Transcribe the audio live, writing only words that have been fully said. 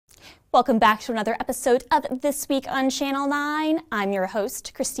Welcome back to another episode of This Week on Channel 9. I'm your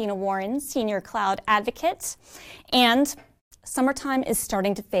host, Christina Warren, Senior Cloud Advocate, and summertime is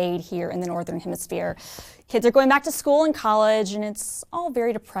starting to fade here in the Northern Hemisphere. Kids are going back to school and college, and it's all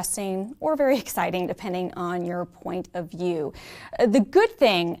very depressing or very exciting depending on your point of view. The good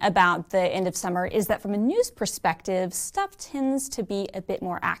thing about the end of summer is that from a news perspective, stuff tends to be a bit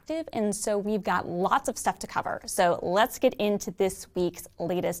more active, and so we've got lots of stuff to cover. So let's get into this week's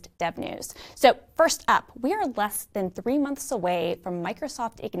latest dev news. So first up, we are less than 3 months away from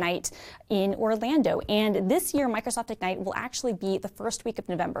Microsoft Ignite in Orlando, and this year Microsoft Ignite will actually be the first week of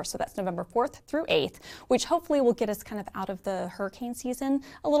November, so that's November 4th through 8th, which hopefully will get us kind of out of the hurricane season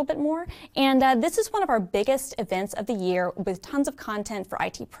a little bit more. And this is one of our biggest events of the year with tons of content for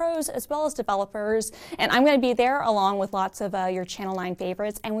IT pros as well as developers. And I'm going to be there along with lots of your Channel 9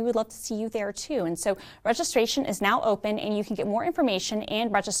 favorites, and we would love to see you there too. And so registration is now open, and you can get more information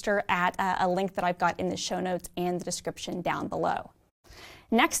and register at a link that I've got in the show notes and the description down below.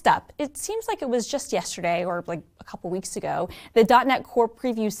 Next up, it seems like it was just yesterday or like a couple weeks ago, the .NET Core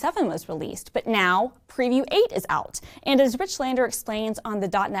Preview 7 was released, but now Preview 8 is out. And as Rich Lander explains on the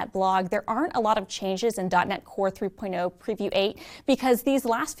 .NET blog, there aren't a lot of changes in .NET Core 3.0 Preview 8 because these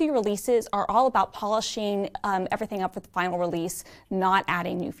last few releases are all about polishing everything up for the final release, not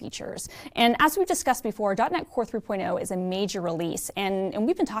adding new features. And as we've discussed before, .NET Core 3.0 is a major release, and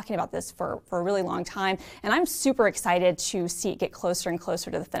we've been talking about this for a really long time, and I'm super excited to see it get closer and closer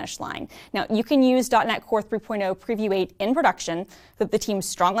to the finish line. Now, you can use .NET Core 3.0 Preview 8 in production, but the team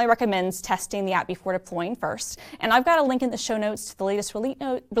strongly recommends testing the app before deploying first. And I've got a link in the show notes to the latest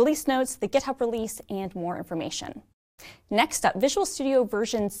release notes, the GitHub release, and more information. Next up, Visual Studio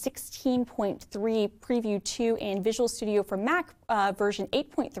version 16.3 Preview 2 and Visual Studio for Mac version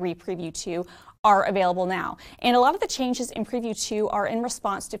 8.3 Preview 2 are available now. And a lot of the changes in Preview 2 are in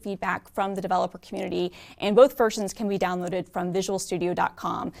response to feedback from the developer community, and both versions can be downloaded from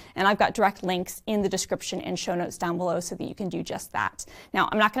visualstudio.com. And I've got direct links in the description and show notes down below so that you can do just that. Now,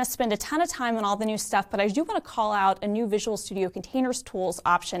 I'm not going to spend a ton of time on all the new stuff, but I do want to call out a new Visual Studio Containers Tools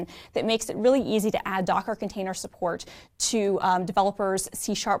option that makes it really easy to add Docker container support to developers'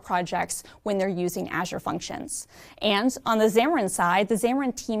 C# projects when they're using Azure functions. And on the Xamarin side, the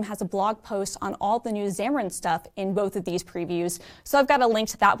Xamarin team has a blog post on all the new Xamarin stuff in both of these previews. So I've got a link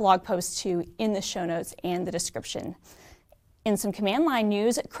to that blog post too in the show notes and the description. In some command line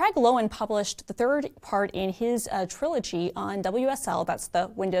news, Craig Lowen published the third part in his trilogy on WSL, that's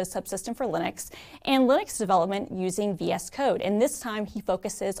the Windows subsystem for Linux, and Linux development using VS Code. And this time he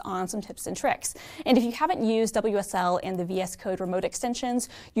focuses on some tips and tricks. And if you haven't used WSL and the VS Code remote extensions,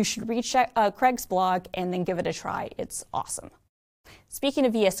 you should read Craig's blog and then give it a try. It's awesome. Speaking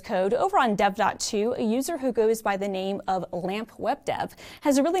of VS Code, over on dev.to, a user who goes by the name of Lamp Web Dev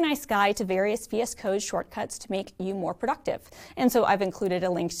has a really nice guide to various VS Code shortcuts to make you more productive. And so I've included a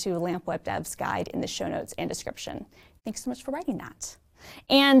link to Lamp Web Dev's guide in the show notes and description. Thanks so much for writing that.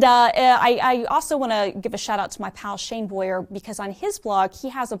 And I also want to give a shout out to my pal Shane Boyer, because on his blog, he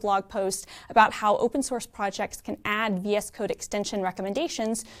has a blog post about how open source projects can add VS Code extension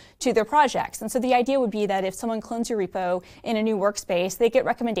recommendations to their projects. And so the idea would be that if someone clones your repo in a new workspace, they get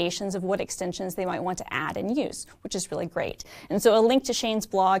recommendations of what extensions they might want to add and use, which is really great. And so a link to Shane's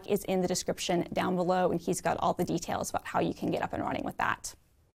blog is in the description down below, and he's got all the details about how you can get up and running with that.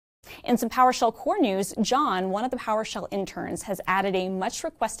 In some PowerShell core news, John, one of the PowerShell interns, has added a much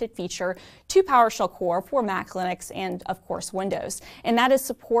requested feature to PowerShell core for Mac, Linux, and of course Windows. And that is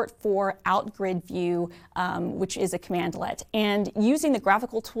support for OutGrid View, which is a cmdlet. And using the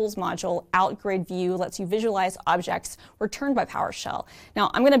graphical tools module, OutGrid View lets you visualize objects returned by PowerShell.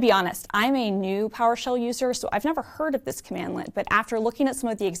 Now, I'm going to be honest, I'm a new PowerShell user, so I've never heard of this commandlet, but after looking at some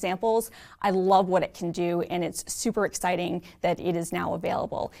of the examples, I love what it can do, and it's super exciting that it is now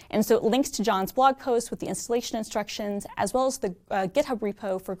available. And so links to John's blog post with the installation instructions, as well as the GitHub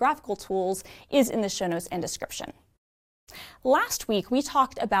repo for graphical tools, is in the show notes and description. Last week, we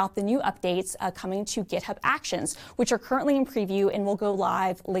talked about the new updates coming to GitHub Actions, which are currently in preview and will go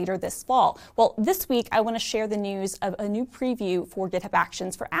live later this fall. Well, this week, I want to share the news of a new preview for GitHub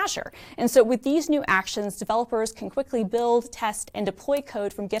Actions for Azure. And so with these new actions, developers can quickly build, test, and deploy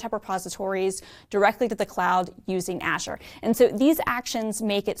code from GitHub repositories directly to the cloud using Azure. And so these actions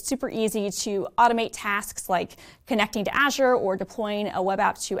make it super easy to automate tasks like connecting to Azure or deploying a web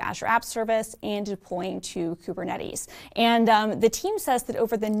app to Azure App Service and deploying to Kubernetes. And the team says that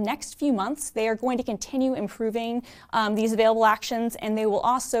over the next few months, they are going to continue improving these available actions, and they will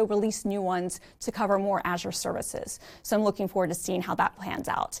also release new ones to cover more Azure services. So I'm looking forward to seeing how that plans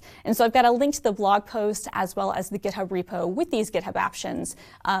out. And so I've got a link to the blog post as well as the GitHub repo with these GitHub actions,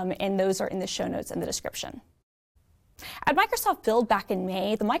 and those are in the show notes in the description. At Microsoft Build back in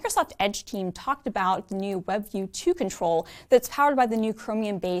May, the Microsoft Edge team talked about the new WebView 2 control that's powered by the new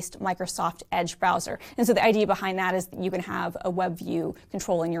Chromium-based Microsoft Edge browser. And so the idea behind that is that you can have a WebView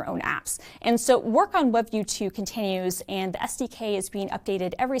controlling your own apps. And so work on WebView 2 continues, and the SDK is being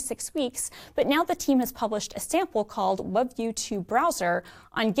updated every 6 weeks. But now the team has published a sample called WebView 2 Browser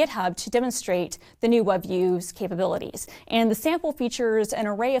on GitHub to demonstrate the new WebView's capabilities. And the sample features an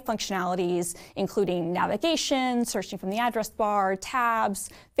array of functionalities, including navigation, searching from the address bar, tabs,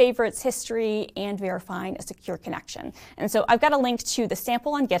 favorites, history, and verifying a secure connection. And so I've got a link to the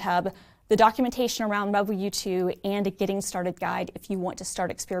sample on GitHub, the documentation around WebView 2, and a getting started guide if you want to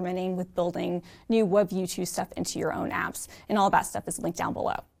start experimenting with building new WebView 2 stuff into your own apps. And all that stuff is linked down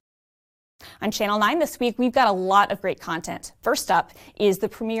below. On Channel 9 this week, we've got a lot of great content. First up is the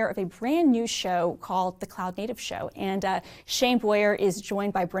premiere of a brand new show called The Cloud Native Show. And Shane Boyer is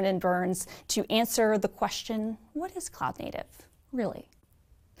joined by Brendan Burns to answer the question, what is cloud native, really?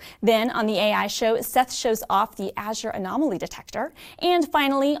 Then on the AI show, Seth shows off the Azure Anomaly Detector. And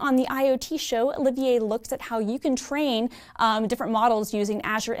finally, on the IoT show, Olivier looks at how you can train different models using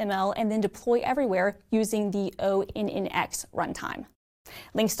Azure ML and then deploy everywhere using the ONNX runtime.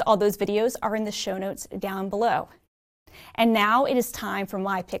 Links to all those videos are in the show notes down below. And now it is time for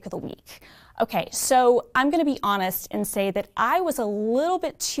my pick of the week. Okay, so I'm going to be honest and say that I was a little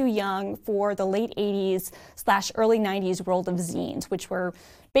bit too young for the late 80s/early 90s world of zines, which were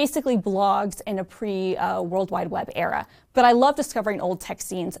basically blogs in a pre-World Wide Web era. But I love discovering old tech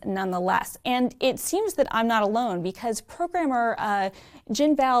zines nonetheless. And it seems that I'm not alone because programmer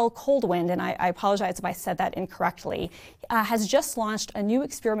Jinbal Coldwind, and I apologize if I said that incorrectly, has just launched a new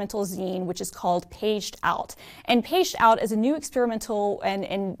experimental zine which is called Paged Out. And Paged Out is a new experimental,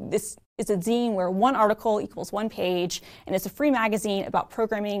 and this is a zine where one article equals one page, and it's a free magazine about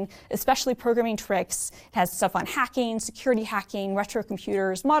programming, especially programming tricks. It has stuff on hacking, security hacking, retro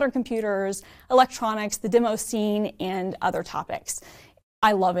computers, modern computers, electronics, the demo scene, and other topics.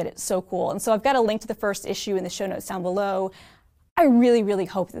 I love it. It's so cool. And so I've got a link to the first issue in the show notes down below. I really, really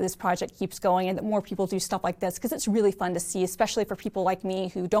hope that this project keeps going and that more people do stuff like this because it's really fun to see, especially for people like me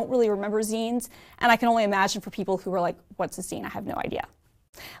who don't really remember zines. And I can only imagine for people who are like, what's a zine? I have no idea.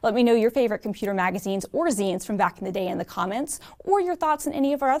 Let me know your favorite computer magazines or zines from back in the day in the comments, or your thoughts on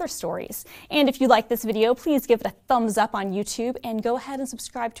any of our other stories. And if you like this video, please give it a thumbs up on YouTube and go ahead and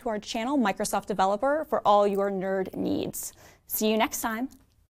subscribe to our channel, Microsoft Developer, for all your nerd needs. See you next time.